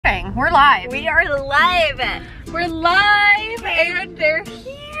We're live. We are live. We're live and they're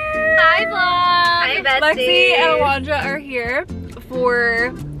here. Hi vlog. Hi besties. Lexi and Alondra are here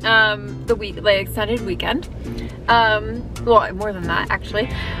for the week, like extended weekend. Well, more than that actually.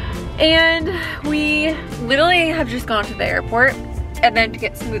 And we literally have just gone to the airport and then to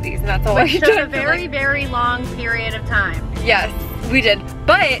get smoothies, and that's all we did. A very, very long period of time. Yes, we did.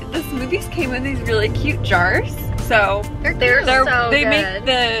 But the smoothies came in these really cute jars. So they're so they good. make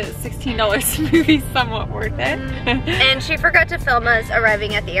the $16 smoothies somewhat worth it. And she forgot to film us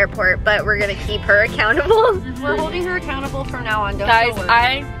arriving at the airport, but we're gonna keep her accountable. We're holding her accountable from now on. Don't Guys, worry.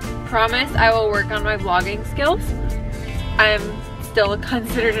 I promise I will work on my vlogging skills. I'm still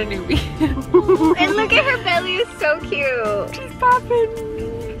considered a newbie. And look at her belly, is so cute. She's popping.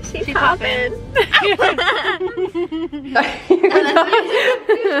 She's popping.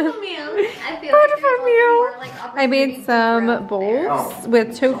 I made some bowls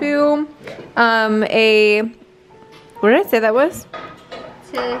with tofu, what did I say that was?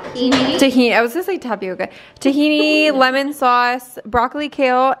 Tahini. I was gonna say tapioca. Tahini, lemon sauce, broccoli,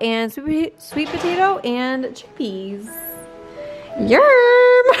 kale, and sweet potato and chickpeas.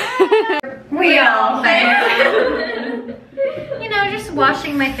 Yerm! We all failed. You know, just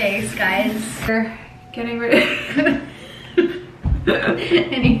washing my face, guys. We're getting ready.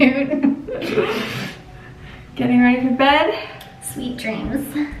 Getting ready for bed. Sweet dreams.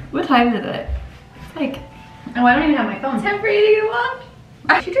 What time is it? It's like, Oh, I don't even have my phone. 10:30 to watch.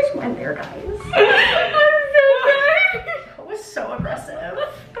 She just went there, guys. I'm so sorry. That was so aggressive.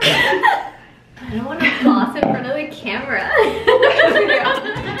 I don't want to floss in front of the camera.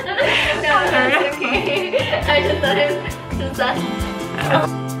 No, that's okay. I just thought it was just that.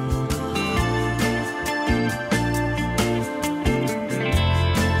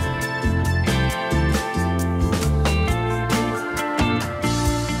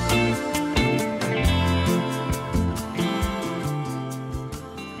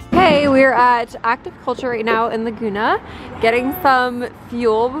 Hey, we're at Active Culture right now in Laguna, getting some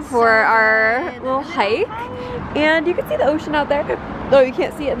fuel before our little hike. And you can see the ocean out there. Though you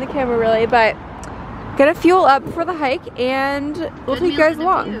can't see it in the camera really, but gonna fuel up for the hike and we'll take you guys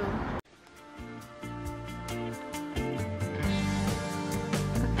along.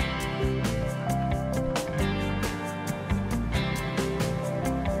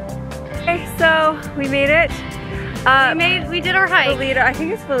 Okay, so we made it. We did our hike. Valito, I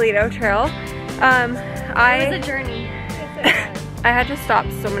think it's Valito Trail. It was a journey. I had to stop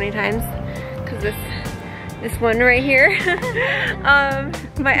so many times because this one right here,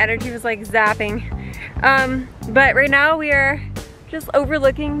 my energy was like zapping. But right now we are just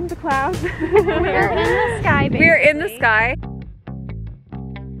overlooking the clouds. We are in the sky, basically. We are in the sky.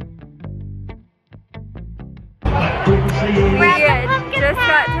 We just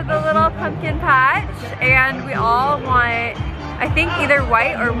got to the little pumpkin patch and we all want, I think, either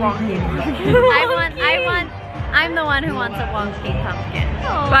white or wonky. I'm the one who wants a wonky pumpkin.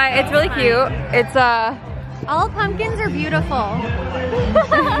 But it's really cute. It's all pumpkins are beautiful.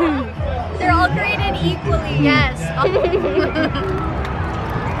 They're all created equally. Yes.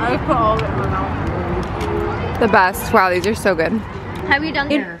 the best. Wow, these are so good. Have you done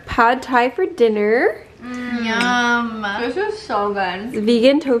dinner? Pad Thai for dinner. Yum. This is so good. It's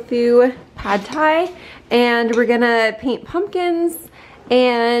vegan tofu pad Thai, and we're gonna paint pumpkins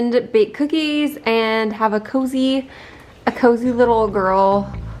and bake cookies and have a cozy little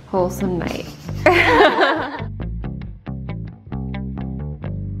girl wholesome night.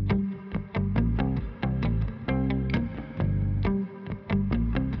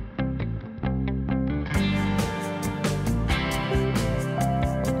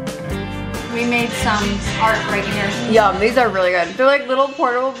 We made some art right here. Yum, these are really good. They're like little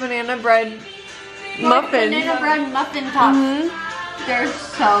portable banana bread muffins. Banana bread muffin tops. They're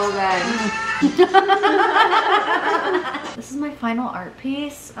so good. This is my final art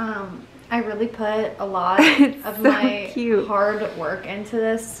piece. I really put a lot of my hard work into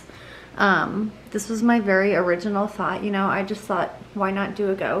this. This was my very original thought. You know, I just thought, why not do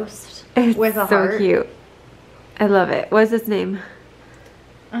a ghost with a heart? So cute. I love it. What's its name?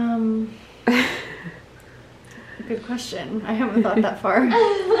 Good question. I haven't thought that far.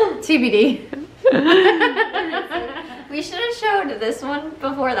 TBD. We should have showed this one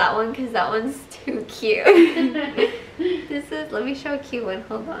before that one because that one's too cute. Let me show a cute one.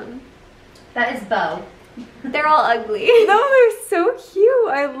 Hold on. That is Bo. They're all ugly. No, they're so cute.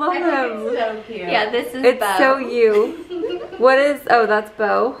 I love them. So cute. Yeah, this is It's Bo. so you. What is, oh, that's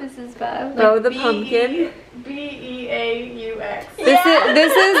Bo. This is Bo. Bo the pumpkin. B-E-A-U-X.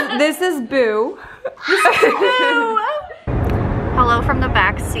 This is Boo. How solo from the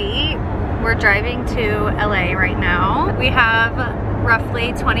back seat. We're driving to LA right now. We have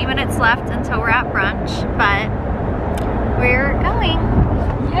roughly 20 minutes left until we're at brunch, but we're going.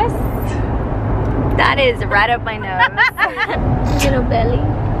 Yes. That is right up my nose. Little belly.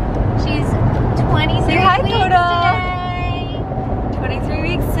 She's 23 Say hi, weeks Coda. today. 23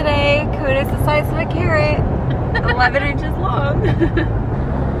 weeks today. Coda's the size of a carrot. 11 inches long.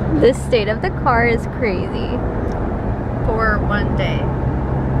 The state of the car is crazy. For one day.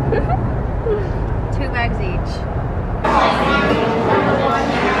 2 bags each.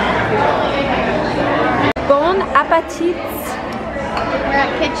 Bon appetit. We're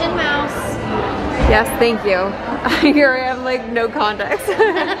at Kitchen Mouse. Yes, thank you. Here I am, like, no context.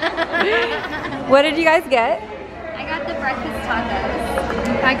 What did you guys get? I got the breakfast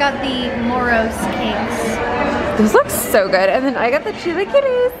tacos. I got the Moros cakes. Those look so good. And then I got the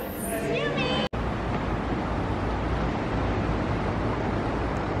chilaquiles.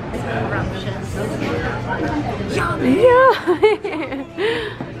 Yeah.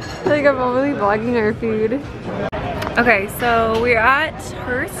 Like I'm already vlogging our food. Okay, so we're at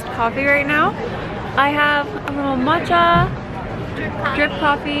Hearst Coffee right now. I have a little matcha drip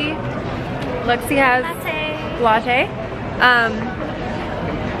coffee. Lexi has latte.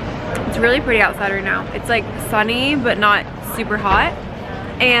 It's really pretty outside right now. It's like sunny but not super hot.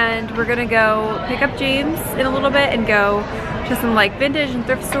 And we're gonna go pick up James in a little bit and go to some like vintage and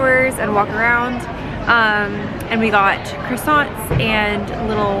thrift stores and walk around. And we got croissants and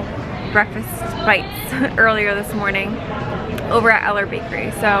little breakfast bites earlier this morning over at Eller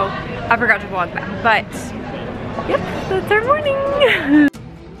Bakery. So I forgot to vlog that, but yep, that's our morning.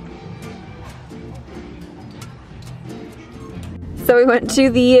 So we went to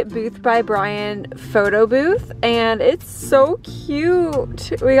the Booth by Brian photo booth and it's so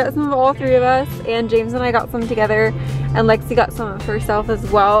cute. We got some of all 3 of us, and James and I got some together, and Lexi got some of herself as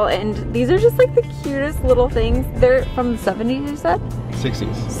well. And these are just like the cutest little things. They're from the 70s, you said?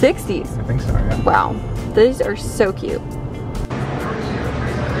 60s. 60s. I think so, yeah. Wow, these are so cute.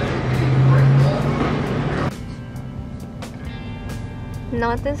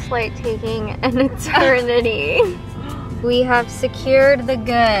 Not this flight taking an eternity. We have secured the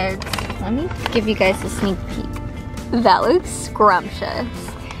goods. Let me give you guys a sneak peek. That looks scrumptious.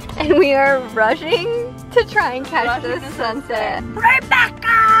 And we are rushing to try and catch the sunset.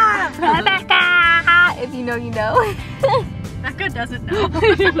 Rebecca! Rebecca! If you know, you know. Becca doesn't know.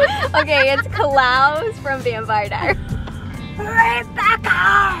 Okay, it's Klaus from Vampire Diaries.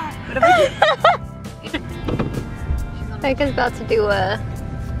 Rebecca! Becca's about to do a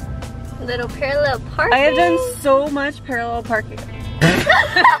little parallel parking. I have done so much parallel parking. Becca,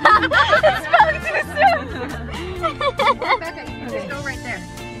 you can just go right there.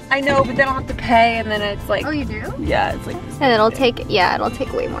 I know, but then I'll have to pay, and then it's like, Oh, you do? yeah, it's like, And it'll take, yeah, it'll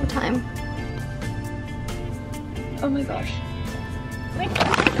take way more time. oh my gosh.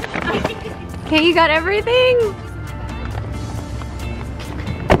 Okay, you got everything?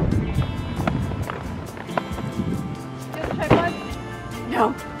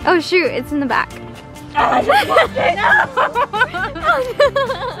 No. Oh shoot, it's in the back. I just lost it.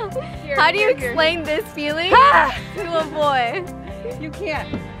 How do you explain this feeling to a boy? You can't.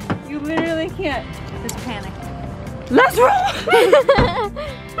 You literally can't. Just panic. Let's roll!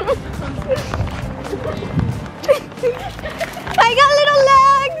 I got little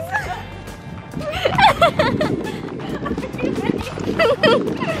legs!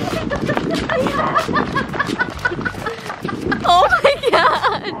 Oh my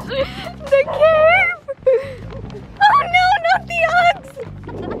gosh! The curve! Oh no, not the Uggs!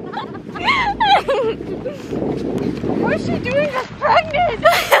 What's she doing? That's pregnant!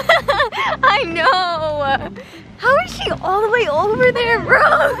 I know! How is she all the way over there, bro?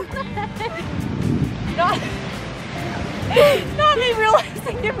 Not me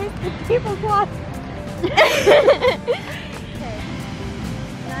realizing it was the tablecloth.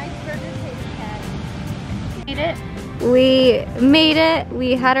 Eat it. We made it.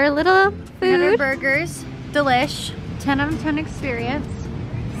 We had our little We had our food. burgers. Delish. 10 out of 10 experience.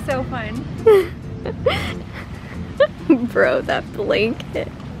 So fun. Bro, that blanket.